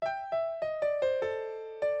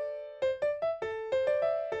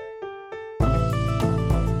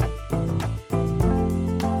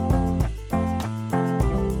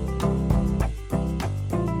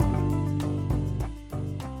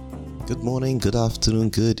Good morning, good afternoon,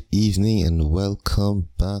 good evening, and welcome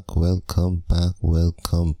back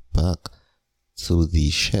to the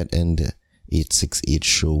Shed End 868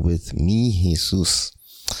 show with me, Jesus.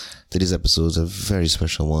 Today's episode is a very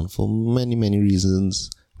special one for many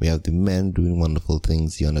reasons. We have the men doing wonderful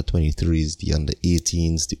things, the under 23s, the under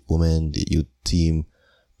 18s, the women, the youth team,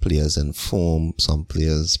 players in form, some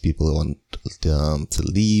players, people want to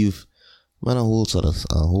leave. Man, a whole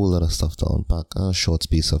lot of stuff to unpack, a short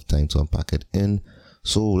space of time to unpack it in.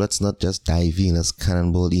 So let's not just dive in, let's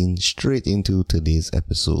cannonball in straight into today's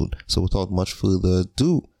episode. So without much further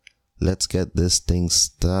ado, let's get this thing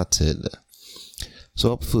started.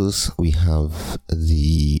 So up first, we have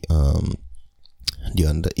the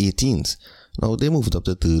under 18s. Now they moved up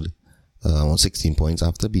to third on 16 points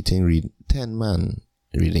after beating Reed 10 men.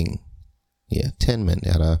 Reading, 10 men.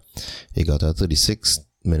 They got a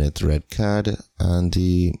 36-minute red card, and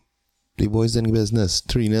the boys didn't business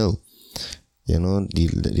 3-0.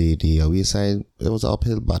 The away side, it was an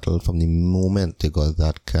uphill battle from the moment they got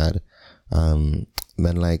that card. Men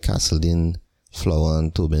like Castledine, Flower,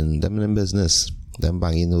 and Tobin, them in business, them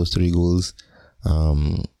banging those 3 goals.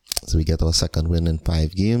 So we get our second win in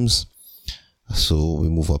 5 games. So we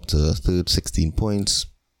move up to third, 16 points.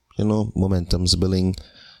 Momentum's building.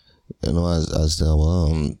 As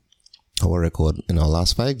our record in our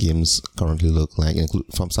last 5 games currently look like,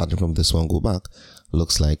 starting from this one, go back,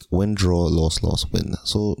 looks like win, draw, loss, win.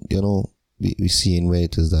 So, we seeing where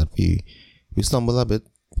it is that we stumble a bit,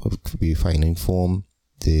 we finding form.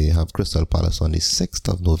 They have Crystal Palace on the 6th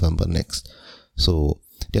of November next. So,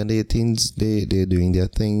 the under 18s, they're doing their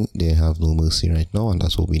thing. They have no mercy right now, and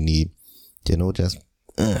that's what we need. Just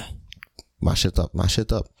mash it up,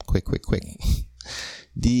 quick.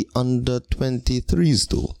 The under 23s,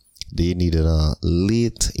 though, they needed a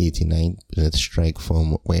late 89-minute strike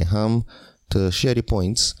from Weham to share the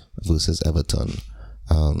points versus Everton.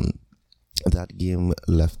 That game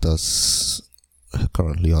left us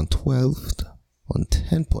currently on 12th, on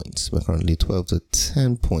 10 points. We're currently 12 to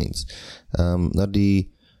 10 points. Not the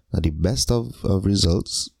best of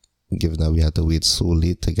results, given that we had to wait so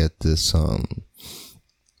late to get this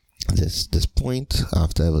point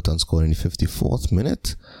after Everton scored in the 54th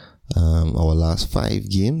minute. Our last 5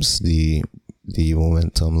 games, the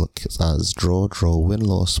momentum looks as draw, win,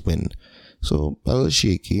 loss, win. So a little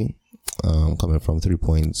shaky, coming from 3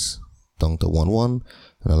 points down to 1-1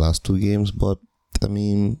 in the last 2 games, but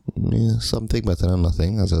something better than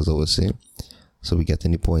nothing, as I always say. So we get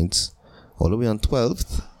any points. Although we're on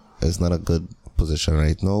 12th, it's not a good position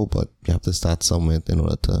right now, but you have to start somewhere in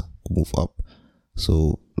order to move up.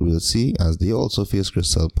 So we'll see, as they also face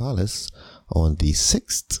Crystal Palace on the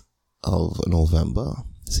 6th of November,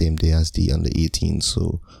 same day as the under 18.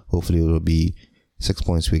 So hopefully it will be 6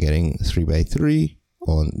 points. We're getting 3x3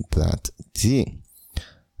 on that day.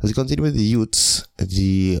 As we continue with the youths,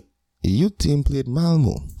 the youth team played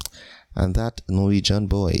Malmo, and that Norwegian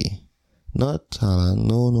boy, not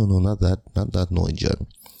that Norwegian,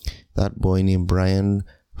 that boy named Brian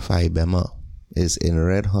Fibema is in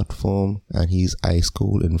red hot form, and he's ice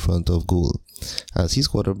cold in front of goal, as he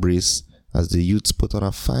scored a brace as the youths put on a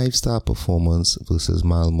 5-star performance versus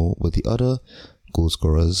Malmo, with the other goal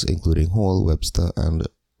scorers including Hall, Webster, and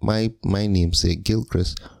my namesake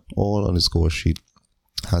Gilchrist all on the score sheet,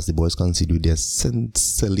 as the boys continued their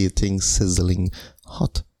scintillating, sizzling,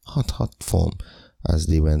 hot form as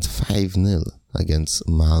they went 5-0 against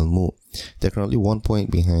Malmo. They're currently 1 point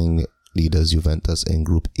behind leaders Juventus in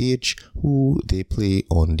Group H, who they play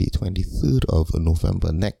on the 23rd of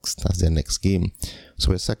November next. That's their next game.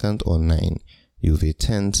 So we're second on 9, Juve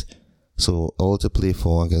 10th. So all to play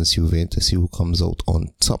for against Juve to see who comes out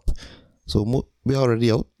on top. So we're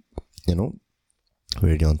already out, we're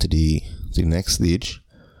already on to the next stage,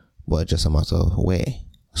 but just a matter of where.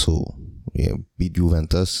 So we beat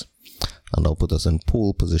Juventus, and that'll put us in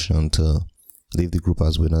pole position to leave the group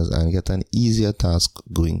as winners and get an easier task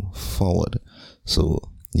going forward. So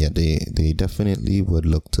they definitely would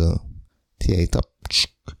look to tear it up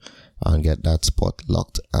and get that spot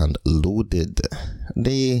locked and loaded.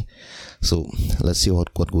 So let's see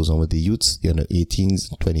what goes on with the youths, the under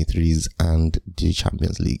 18s, 23s, and the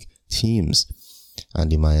Champions League teams.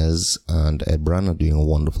 Andy Myers and Ed Brand are doing a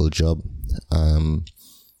wonderful job. A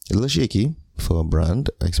little shaky for Brand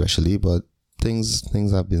especially, but things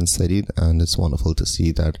have been studied, and it's wonderful to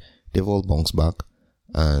see that they've all bounced back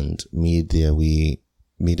and made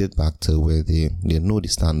it back to where they know the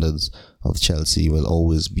standards of Chelsea will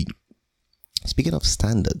always be. Speaking of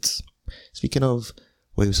standards, speaking of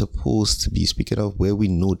where we're supposed to be, speaking of where we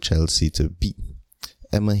know Chelsea to be,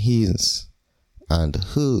 Emma Hayes and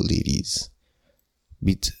her ladies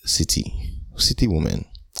beat City women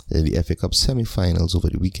in the FA Cup semi-finals over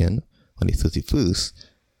the weekend on the 31st,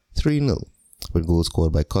 3-0, with goals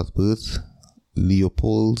scored by Cuthbert,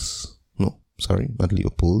 Leupolz,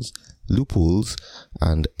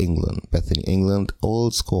 and England. Bethany England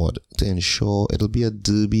all scored to ensure it'll be a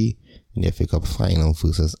derby in the FA Cup final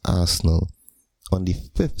versus Arsenal on the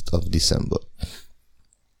 5th of December.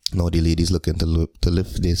 Now the ladies looking to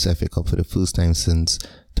lift this FA Cup for the first time since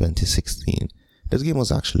 2016. This game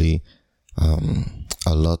was actually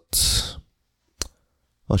a lot,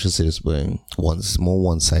 I should say this way, more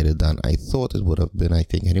one-sided than I thought it would have been. I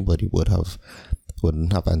think anybody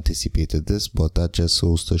wouldn't have anticipated this, but that just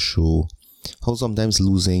goes to show how sometimes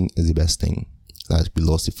losing is the best thing. That we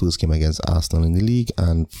lost the first game against Arsenal in the league,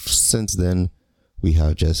 and since then we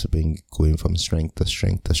have just been going from strength to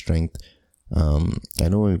strength to strength. I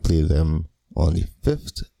know when we play them on the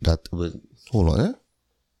 5th, that's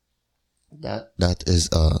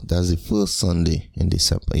the first Sunday in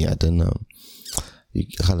December. Yeah, then the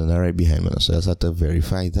calendar right behind me, so I just had to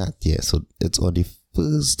verify that. Yeah, so it's on the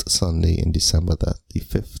first Sunday in December, that the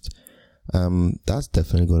 5th. That's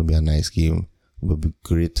definitely going to be a nice game. It would be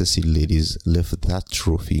great to see the ladies lift that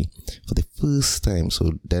trophy for the first time.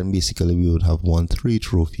 So then basically we would have won 3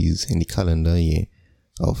 trophies in the calendar year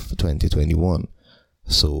of 2021.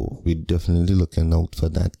 So we're definitely looking out for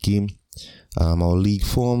that game. Our league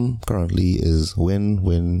form currently is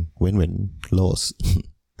win, loss.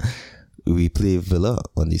 We play Villa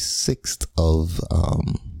on the 6th of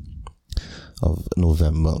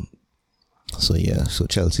November. So yeah, so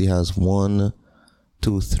Chelsea has 1,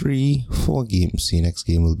 2, 3, 4 games. The next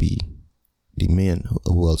game will be the men,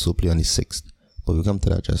 who also play on the 6th, but we'll come to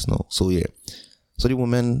that just now. So yeah, so the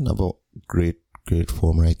women have a great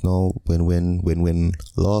form right now. Win,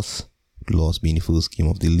 loss being the first game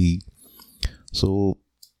of the league. So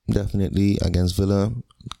definitely against Villa,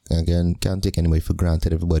 again, can't take anybody for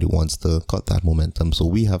granted. Everybody wants to cut that momentum, so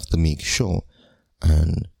we have to make sure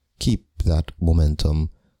and keep that momentum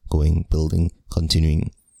going, building,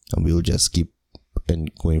 continuing, and we'll just keep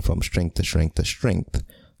going from strength to strength to strength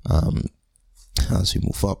as we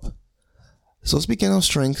move up. So speaking of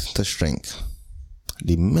strength to strength,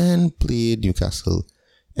 the men played Newcastle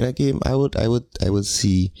in a game I would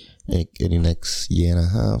see in the next year and a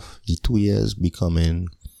half, 2 years, becoming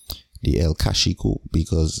the El Clasico,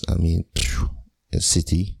 because I mean, it's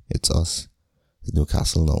City, it's us, it's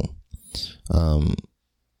Newcastle now.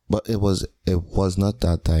 But it was not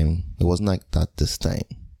that time. It wasn't like that this time.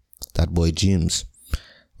 That boy James,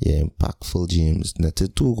 impactful James,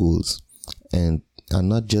 netted 2 goals, and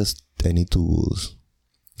not just any 2 goals.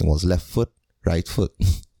 It was left foot, right foot.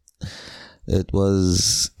 It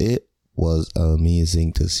was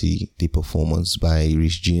amazing to see the performance by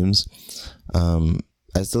Reece James.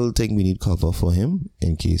 I still think we need cover for him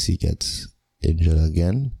in case he gets injured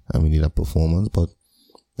again, and we need a performance, but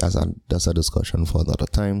that's a discussion for another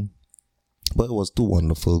time. But it was 2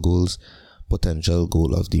 wonderful goals, potential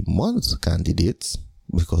goal of the month candidates,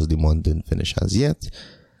 because the month didn't finish as yet.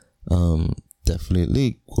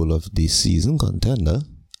 Definitely goal of the season contender,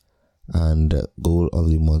 and goal of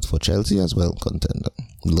the month for Chelsea as well, contender.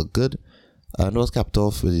 Look good. And was capped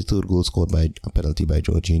off with the 3rd goal scored by a penalty by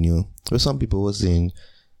Jorginho, where some people were saying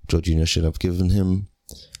Jorginho should have given him.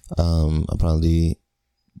 Apparently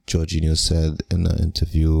Jorginho said in an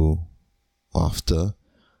interview after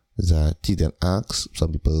that he didn't ask.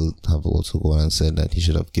 Some people have also gone and said that he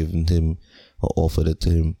should have given him or offered it to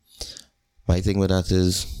him. My thing with that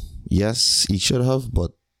is, yes, he should have,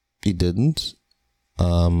 but he didn't.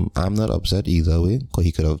 I'm not upset either way,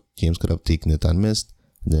 because James could have taken it and missed.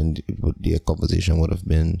 Then the conversation would have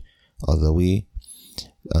been other way.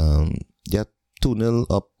 2-0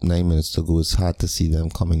 up, 9 minutes to go. It's hard to see them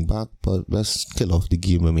coming back, but let's kill off the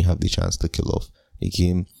game when we have the chance to kill off the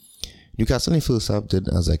game. Newcastle in the first half did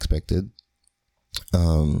as I expected,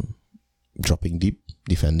 dropping deep,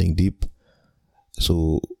 defending deep.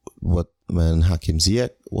 So when Hakim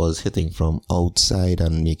Ziyech was hitting from outside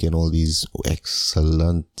and making all these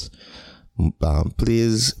excellent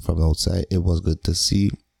plays from outside, it was good to see.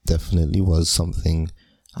 Definitely was something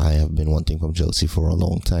I have been wanting from Chelsea for a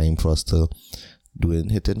long time, for us to do it,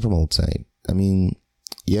 hitting from outside. I mean,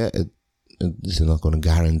 it's not going to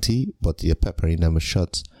guarantee, but you're peppering them with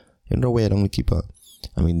shots. You know where down the keeper.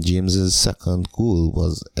 I mean, James's 2nd goal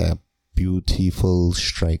was a beautiful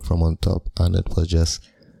strike from on top, and it was just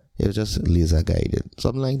laser guided,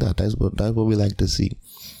 something like that. That's what we like to see.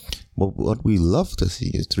 But what we love to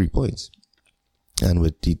see is 3 points. And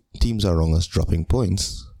with the teams around us dropping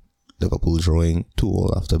points, Liverpool drawing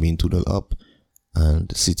 2-2 after being 2-0 up,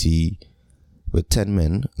 and City with 10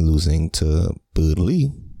 men losing to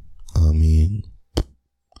Burnley. I mean,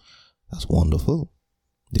 that's wonderful.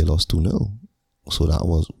 They lost 2-0. So that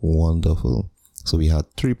was wonderful. So we had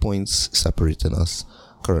 3 points separating us,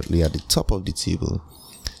 currently at the top of the table.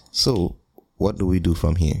 So what do we do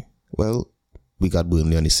from here? Well, we got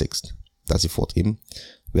Burnley on the 6th. That's the 4th game.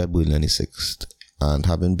 We had Burnley on the 6th. And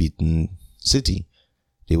having beaten City,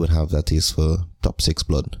 they would have that taste for top 6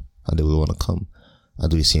 blood. And they will want to come and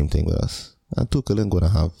do the same thing with us. And Tuchel ain't going to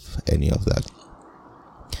have any of that.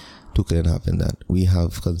 Tuchel ain't having that. We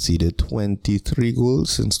have conceded 23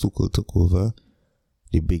 goals since Tuchel took over.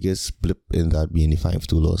 The biggest blip in that being the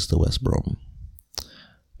 5-2 loss to West Brom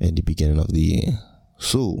in the beginning of the year.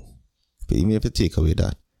 So, even if you take away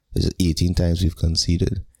that, it's 18 times we've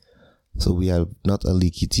conceded. So we are not a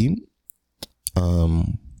leaky team.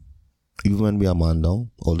 Even when we are man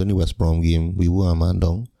down, although in the West Brom game, we were a man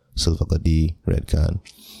down. Silva got the red card.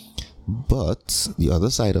 But the other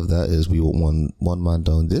side of that is we were one man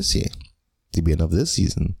down this year, the beginning of this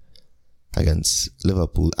season, against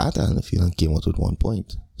Liverpool at Anfield and came out with 1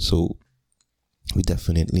 point. So we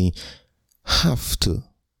definitely have to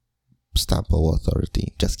stamp our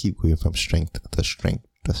authority. Just keep going from strength to strength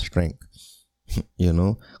to strength. You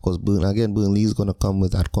know, because Burnley is going to come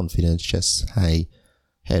with that confidence, chest high,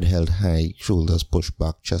 head held high, shoulders pushed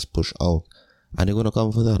back, chest pushed out, and they're going to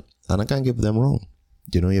come for that. And I can't give them wrong.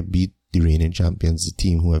 You know, you beat the reigning champions, the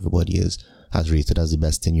team who everybody has rated as the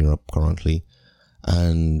best in Europe currently,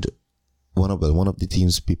 and one of the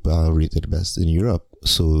teams people are rated best in Europe.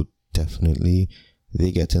 So definitely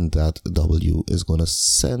they getting that W is going to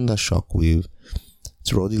send a shockwave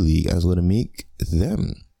throughout the league and it's going to make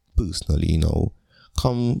them personally,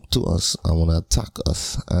 come to us and want to attack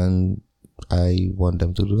us, and I want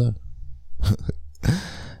them to do that.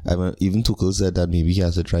 I mean, even Tuchel said that maybe he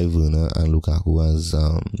has to try Werner and Lukaku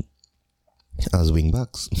as wing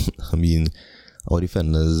backs. I mean, our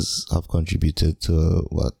defenders have contributed to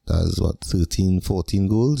 13, 14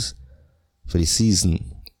 goals for the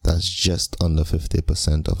season. That's just under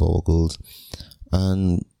 50% of our goals,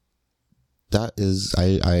 and that is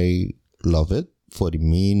I love it for the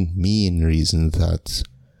main reason that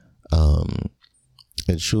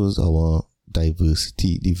it shows our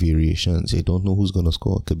diversity, the variations. You don't know who's gonna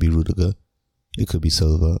score. It could be Rudiger, it could be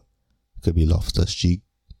Silva, it could be Loftus-Cheek,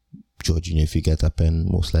 Jorginho if you get a pen,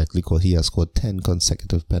 most likely, because he has scored 10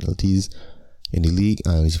 consecutive penalties in the league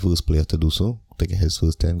and he's the first player to do so, to get his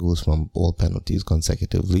first 10 goals from all penalties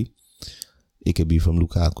consecutively. It could be from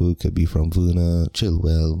Lukaku, it could be from Werner,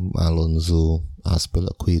 Chilwell, Alonso,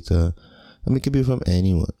 Azpilicueta. I mean, it could be from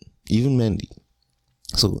anyone, even Mendy.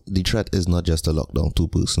 So the threat is not just to lock down 2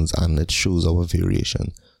 persons, and it shows our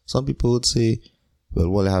variation. Some people would say, well,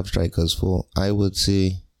 what do I have strikers for? I would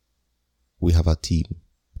say we have a team.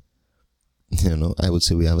 I would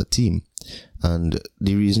say we have a team. And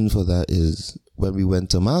the reason for that is when we went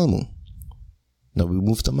to Malmo. Now we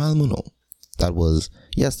moved to Malmo now. That was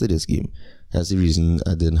yesterday's game. That's the reason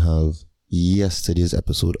I didn't have yesterday's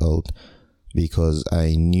episode out, because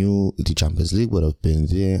I knew the Champions League would have been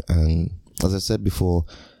there. And as I said before,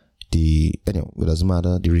 it doesn't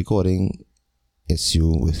matter. The recording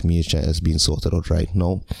issue with me is being sorted out right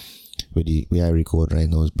now. With the way I record right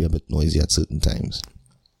now is be a bit noisy at certain times.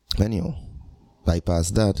 Anyhow,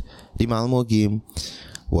 bypass that. The Malmo game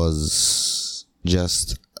was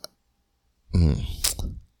just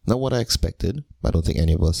not what I expected. I don't think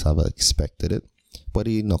any of us have expected it. But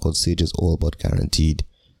the knockout stage is all but guaranteed.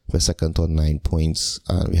 We're second on 9 points,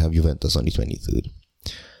 and we have Juventus on the 23rd.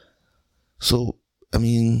 So, I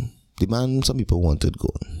mean, the man some people wanted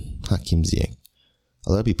gone, Hakim Ziyech.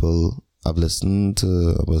 A lot of people I was listening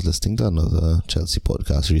to another Chelsea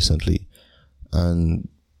podcast recently, and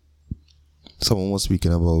someone was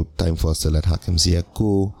speaking about time for us to let Hakim Ziyech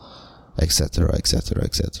go, etc., etc.,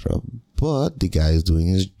 etc. But the guy is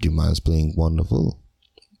doing the man's playing wonderful.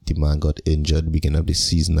 The man got injured beginning of the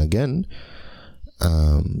season again,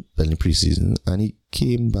 in the preseason, and he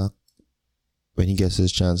came back. When he gets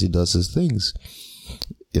his chance, he does his things.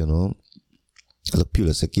 Look,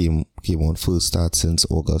 Pulisic came on first start since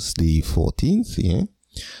August the 14th,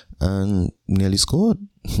 and nearly scored.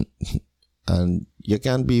 And you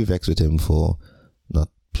can't be vexed with him for not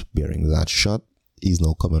bearing that shot. He's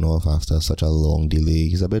now coming off after such a long delay.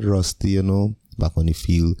 He's a bit rusty, back on the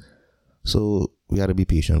field. So we got to be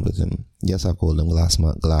patient with him. Yes, I've called him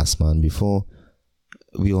glass man before.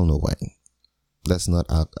 We all know why. Let's not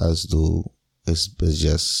act as though I'm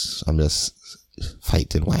just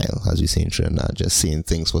fighting wild, as we say in Trinidad, just saying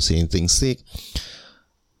things for saying things' sake.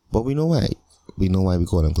 But we know why. We know why we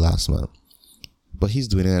call him glass man. But he's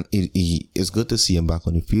doing it, and it's good to see him back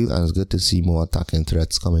on the field, and it's good to see more attacking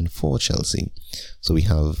threats coming for Chelsea. So we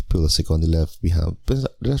have Pulisic on the left. We have,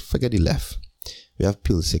 let's forget the left. We have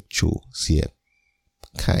Pulisic, Cho, Ziyech,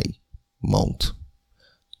 Kai, Mount,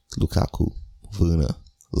 Lukaku, Werner,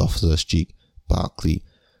 Loftus-Cheek, Barkley,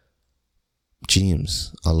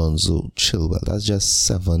 James, Alonso, Chilwell. That's just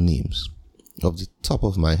 7 names off the top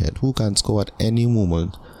of my head who can score at any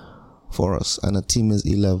moment for us. And the team is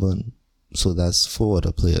 11, so that's 4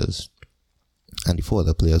 other players. And the 4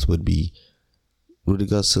 other players would be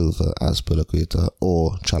Rudiger, Silva, Azpilicueta,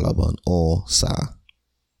 or Chalobah, or Sarr,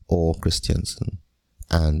 or Christensen,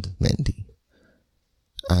 and Mendy.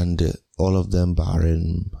 And all of them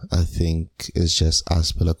barring, I think, is just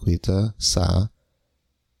Azpilicueta, Sarr,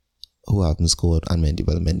 who haven't scored, and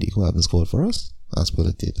Mendy, who haven't scored for us.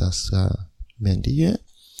 Azpilicueta, Sarr, Mendy, yeah.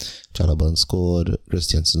 Chalobah scored,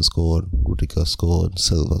 Christensen scored, Rudiger scored,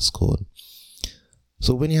 Silva scored.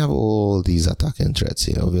 So when you have all these attacking threats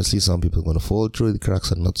here, obviously some people are going to fall through the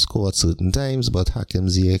cracks and not score at certain times, but Hakim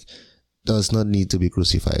Ziyech does not need to be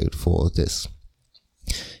crucified for this.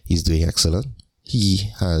 He's doing excellent.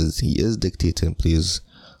 He is dictating plays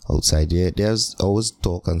outside there. There's always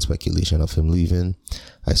talk and speculation of him leaving.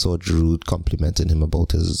 I saw Giroud complimenting him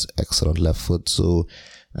about his excellent left foot, so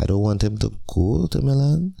I don't want him to go to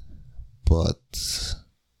Milan, but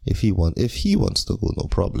if he wants to go, no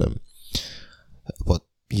problem. But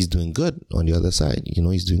he's doing good on the other side.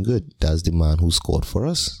 He's doing good. That's the man who scored for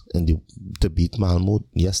us to beat Malmo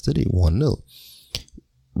yesterday, 1-0.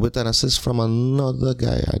 With an assist from another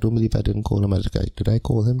guy. I don't believe I didn't call him as a guy. Did I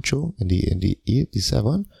call him Cho in the 8, the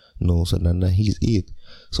 7? No, so then he's 8.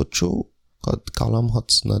 So Cho got Callum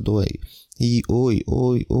Hudson-Odoi.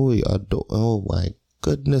 Oh my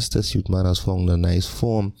goodness, this youth man has found a nice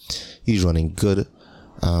form. He's running good.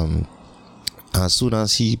 As soon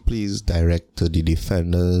as he plays direct to the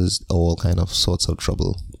defenders, all kind of sorts of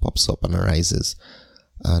trouble pops up and arises.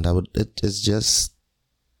 And it's just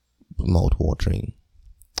mouth-watering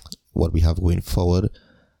what we have going forward,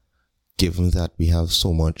 given that we have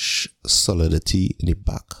so much solidity in the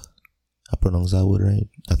back. I pronounce that word right?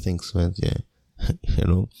 I think so, yeah.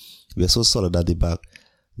 We are so solid at the back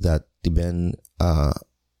that the men are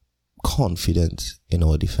confident in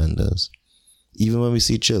our defenders. Even when we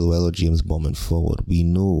see Chilwell or James bombing forward, we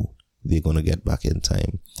know they're going to get back in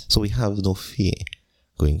time. So we have no fear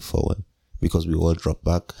going forward, because we all drop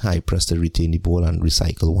back, high press to retain the ball and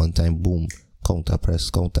recycle one time, boom, counter press,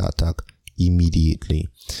 counter attack immediately.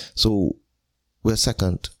 So we're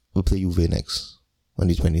second. We'll play Juve next on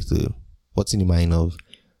the 23rd. What's in the mind of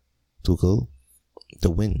Tuchel? The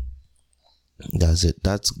win. That's it.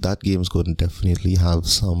 That game's going to definitely have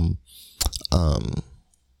some of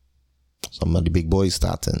the big boys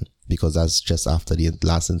starting, because that's just after the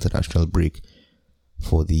last international break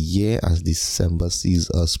for the year, as December sees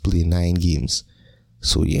us play 9 games.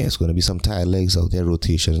 So yeah, it's going to be some tired legs out there.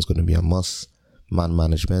 Rotation is going to be a must. Man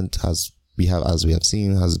management, as we have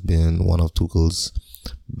seen, has been one of Tuchel's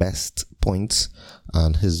best points,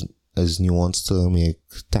 and his nuance to make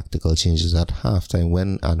tactical changes at halftime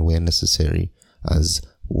when and where necessary as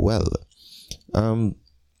well.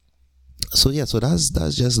 So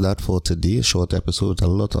that's just that for today. A short episode, a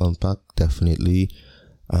lot to unpack. Definitely,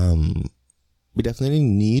 we definitely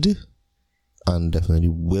need and definitely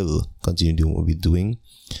will continue doing what we're doing,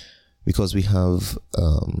 because we have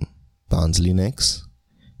Barnsley next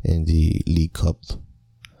in the League Cup.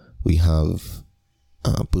 We have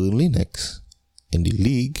Burnley next in the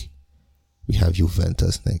league. We have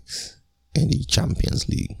Juventus next in the Champions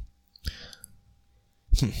League.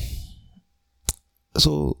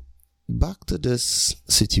 So back to this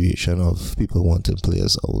situation of people wanting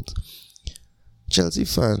players out. Chelsea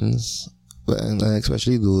fans, and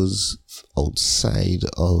especially those outside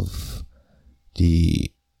of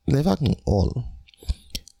the, in fact, all,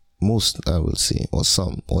 most, I will say, or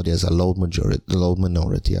some, or there's a loud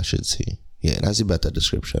minority, I should say. Yeah, that's a better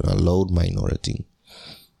description. A loud minority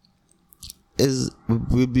is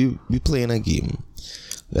we'll be playing a game.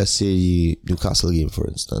 Let's say the Newcastle game, for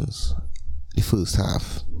instance. The first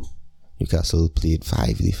half, Newcastle played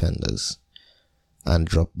 5 defenders and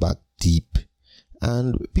dropped back deep.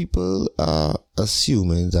 And people are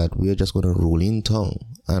assuming that we're just going to roll in town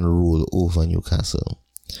and roll over Newcastle.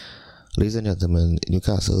 Ladies and gentlemen,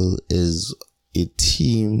 Newcastle is a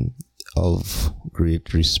team of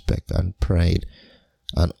great respect and pride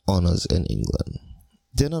and honors in England.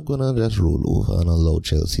 They're not going to just roll over and allow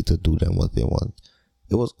Chelsea to do them what they want.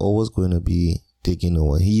 It was always going to be taking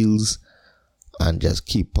our heels and just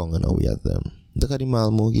keep ponging away at them. Look at the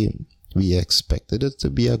Malmo game. We expected it to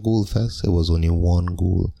be a goal fest. It was only 1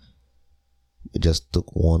 goal. It just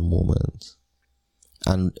took one moment.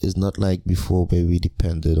 And it's not like before where we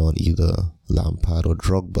depended on either Lampard or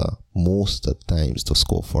Drogba most of the times to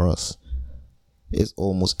score for us. It's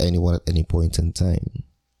almost anyone at any point in time.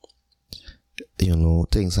 You know,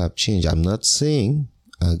 things have changed. I'm not saying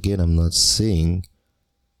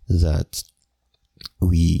that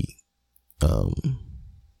we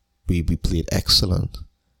played excellent,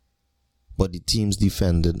 but the teams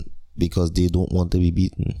defended because they don't want to be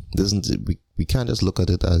beaten. We can't just look at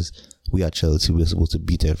it as we are Chelsea, we're supposed to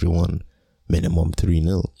beat everyone minimum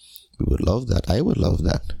 3-0. We would love that. I would love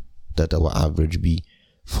that our average be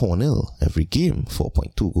 4-0 every game,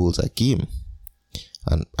 4.2 goals a game,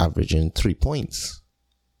 and averaging 3 points.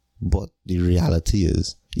 But the reality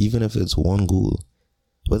is, even if it's one goal,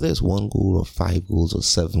 whether it's one goal or 5 goals or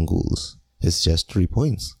 7 goals, it's just 3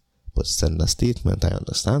 points. But send a statement, I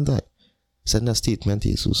understand that. Send a statement,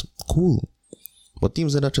 Jesus, cool. But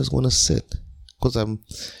teams are not just going to sit. Because I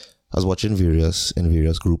was watching in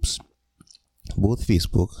various groups, both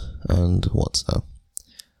Facebook and WhatsApp.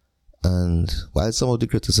 And while some of the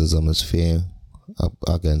criticism is fair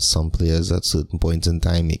against some players at certain points in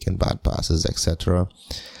time making bad passes, etc.,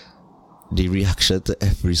 the reaction to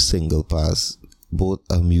every single pass both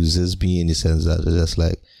amuses me in the sense that it's just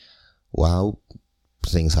like, wow,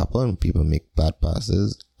 things happen, people make bad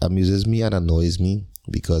passes. Amuses me and annoys me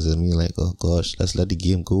because it's me like, oh gosh, let's let the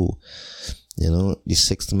game go. You know, the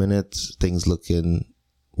 6th minute, things looking,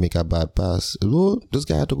 make a bad pass. Oh, this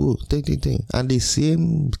guy had to go. Ting. And the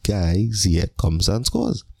same guy, Ziyech, comes and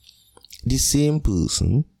scores. The same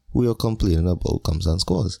person we are complaining about comes and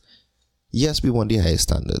scores. Yes, we want the highest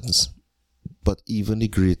standards, but even the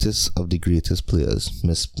greatest of the greatest players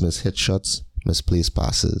miss hit shots, misplaced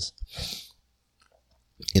passes.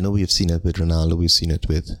 You know, we've seen it with Ronaldo, we've seen it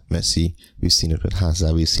with Messi, we've seen it with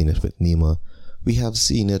Hazard, we've seen it with Neymar, we have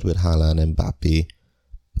seen it with Haaland and Mbappe.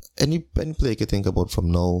 Any player you can think about from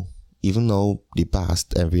now, even though they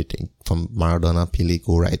passed everything from Maradona, Pelé,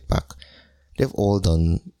 go right back, they've all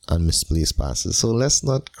done and misplaced passes. So let's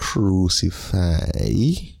not crucify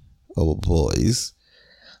our boys.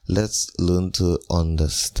 Let's learn to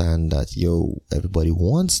understand that, everybody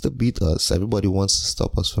wants to beat us. Everybody wants to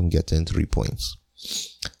stop us from getting 3 points.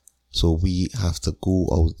 So we have to go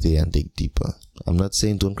out there and dig deeper. I'm not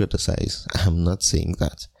saying don't criticize. I'm not saying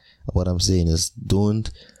that. What I'm saying is don't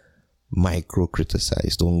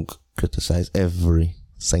micro-criticize. Don't criticize every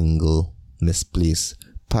single misplaced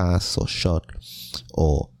pass or shot,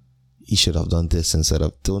 or he should have done this instead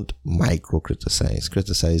of. Don't micro-criticize.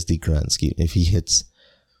 Criticize the grand scheme. If he hits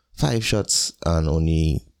 5 shots and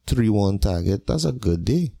only 3 on target, that's a good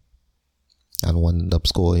day. And one end up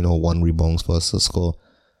score, 1 rebounds for us to score,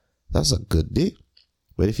 that's a good day.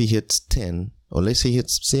 But if he hits 10, or let's say he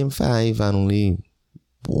hits same 5 and only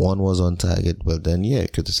 1 was on target, well then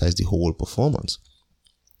criticize the whole performance.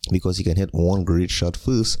 Because he can hit 1 great shot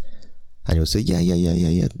first, and you'll say,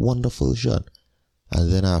 yeah, wonderful shot.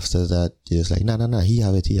 And then after that, you're just like, nah, he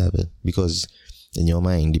have it. Because in your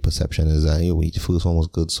mind, the perception is that, the first one was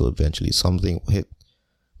good, so eventually something will hit.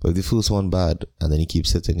 But if the first one bad, and then he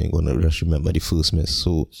keeps hitting, you're going to just remember the first miss.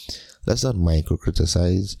 So let's not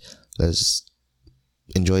micro-criticize. Let's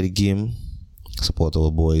enjoy the game, support our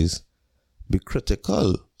boys, be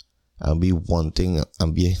critical, and be wanting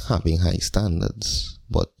and be having high standards.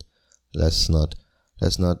 But let's not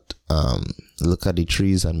look at the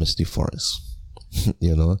trees and miss the forest.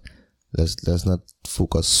 Let's not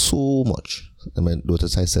focus so much. I mean,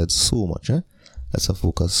 notice I said so much, Let's not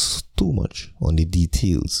focus too much on the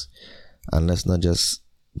details. And let's not just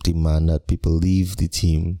demand that people leave the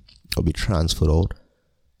team or be transferred out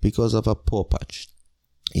because of a poor patch.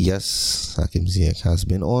 Yes, Hakim Ziyech has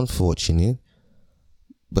been unfortunate,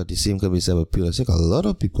 but the same can be said with Pulisic. A lot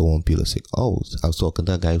of people want Pulisic out. I was talking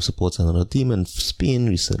to a guy who supports another team in Spain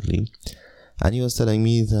recently, and he was telling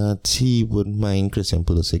me that he wouldn't mind Christian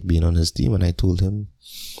Pulisic being on his team, and I told him,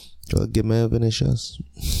 well, give me Vinicius.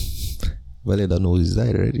 Well, I don't know he's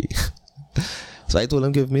died already. So I told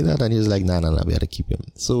him, give me that, and he was like, nah, we had to keep him.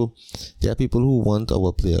 So there are people who want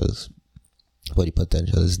our players, but the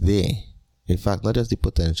potential is there. In fact, not just the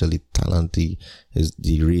potential, the talent, the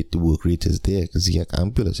work rate is there. Because Ziyech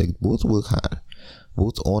and Pulisic both work hard,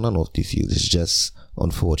 both on and off the field. It's just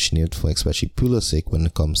unfortunate for especially Pulisic when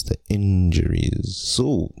it comes to injuries.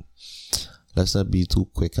 So let's not be too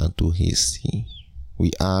quick and too hasty.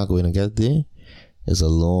 We are going to get there. It's a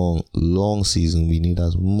long season. We need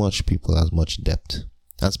as much people, as much depth.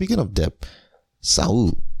 And speaking of depth,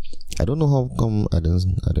 Saul, I don't know how come I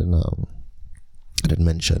didn't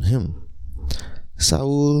mention him.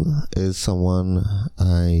 Saul is someone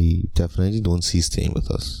I definitely don't see staying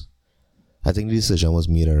with us. I think the decision was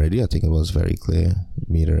made already. I think it was very clear,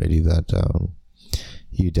 made already, that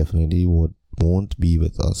he definitely won't be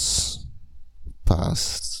with us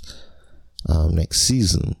past next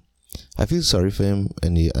season. I feel sorry for him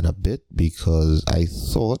in a bit, because I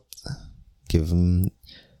thought, given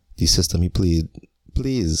the system he played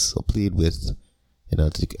with in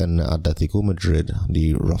Atletico Madrid,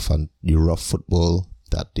 the rough football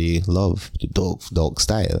that they love, the dog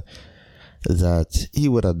style, that he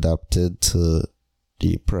would adapt it to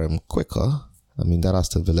the Prem quicker. I mean, that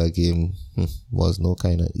Aston Villa game was no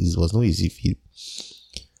easy feat.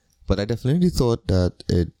 But I definitely thought that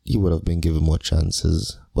he would have been given more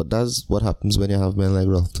chances. But that's what happens when you have men like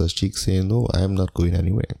Loftus-Cheek saying, no, I am not going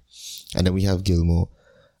anywhere. And then we have Gilmour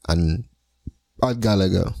and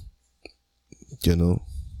Gallagher,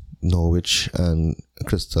 Norwich and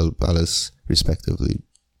Crystal Palace respectively.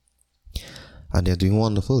 And they're doing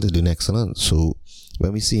wonderful, they're doing excellent. So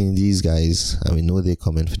when we see these guys, and we know they're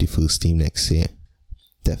coming for the first team next year,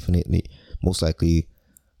 definitely, most likely,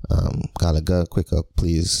 Gallagher quicker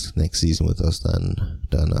plays next season with us than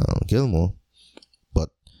Gilmour, but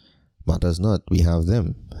matters not. We have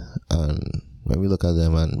them, and when we look at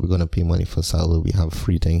them, and we're gonna pay money for Salvo, we have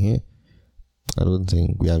Frieding here. I don't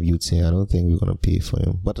think we have Youth here. I don't think we're gonna pay for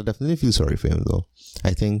him, but I definitely feel sorry for him though.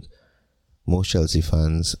 I think most Chelsea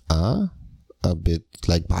fans are a bit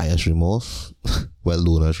like buyer's remorse, well,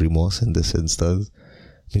 owner's remorse in this instance,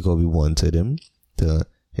 because we wanted him to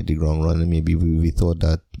hit the ground running. Maybe we thought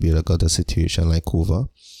that we'd have got a situation like Kova.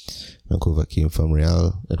 When Kova came from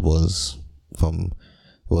Real, it was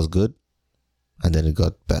good, and then it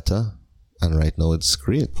got better, and right now it's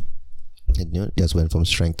great. It just went from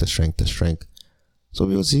strength to strength to strength. So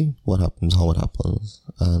we will see what happens, how it happens,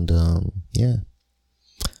 and yeah.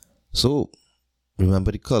 So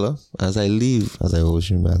remember the color as I leave. As I always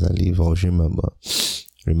remember.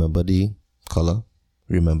 Remember the color.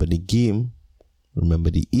 Remember the game. Remember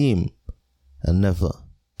the aim, and never,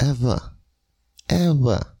 ever,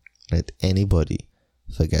 ever let anybody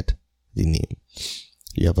forget the name.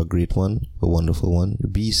 You have a great one, a wonderful one.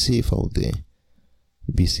 Be safe out there.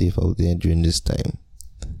 Be safe out there during this time.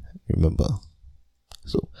 Remember.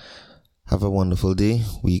 So, have a wonderful day,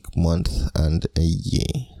 week, month, and a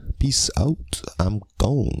year. Peace out. I'm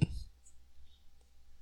gone.